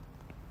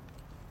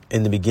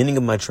in the beginning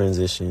of my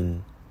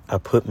transition, I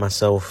put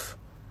myself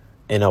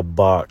in a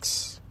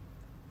box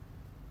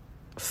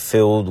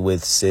filled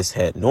with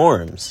cishet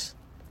norms.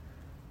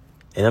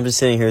 And I'm just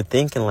sitting here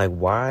thinking, like,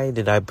 why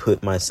did I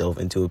put myself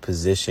into a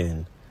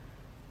position,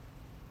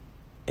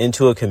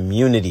 into a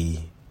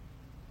community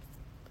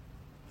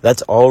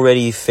that's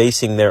already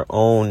facing their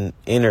own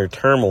inner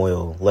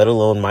turmoil, let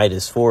alone my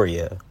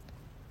dysphoria?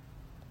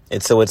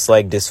 And so it's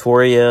like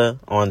dysphoria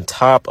on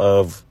top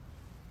of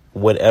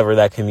whatever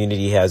that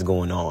community has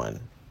going on,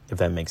 if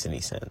that makes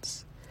any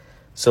sense.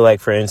 So, like,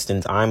 for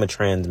instance, I'm a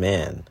trans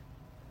man.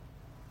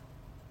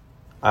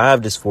 I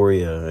have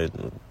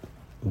dysphoria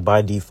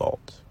by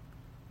default.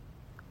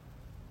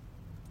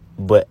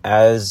 But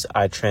as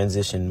I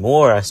transition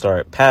more, I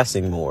start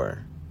passing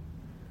more.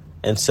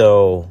 And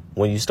so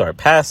when you start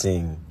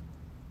passing,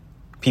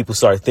 people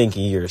start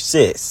thinking you're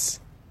cis.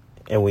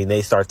 And when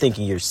they start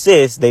thinking you're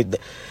cis, it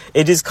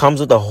just comes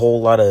with a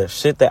whole lot of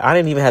shit that I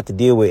didn't even have to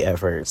deal with at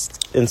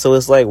first. And so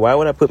it's like, why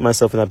would I put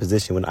myself in that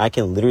position when I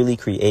can literally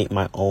create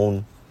my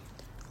own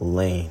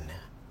lane,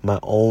 my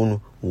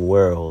own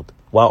world,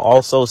 while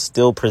also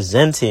still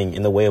presenting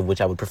in the way of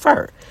which I would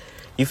prefer?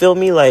 You feel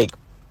me? Like,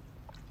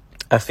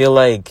 I feel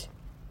like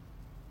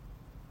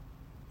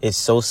it's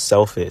so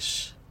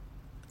selfish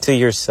to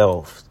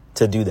yourself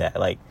to do that,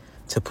 like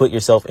to put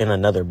yourself in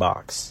another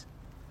box.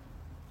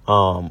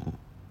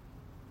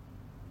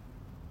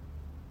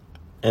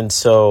 And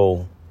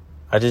so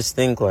I just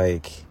think,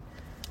 like,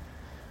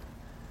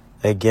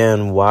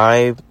 again,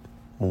 why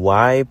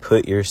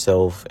put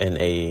yourself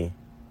in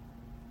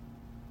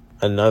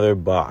another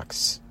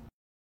box?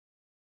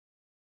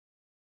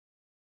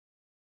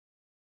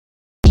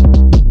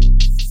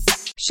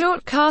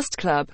 Short Cast Club.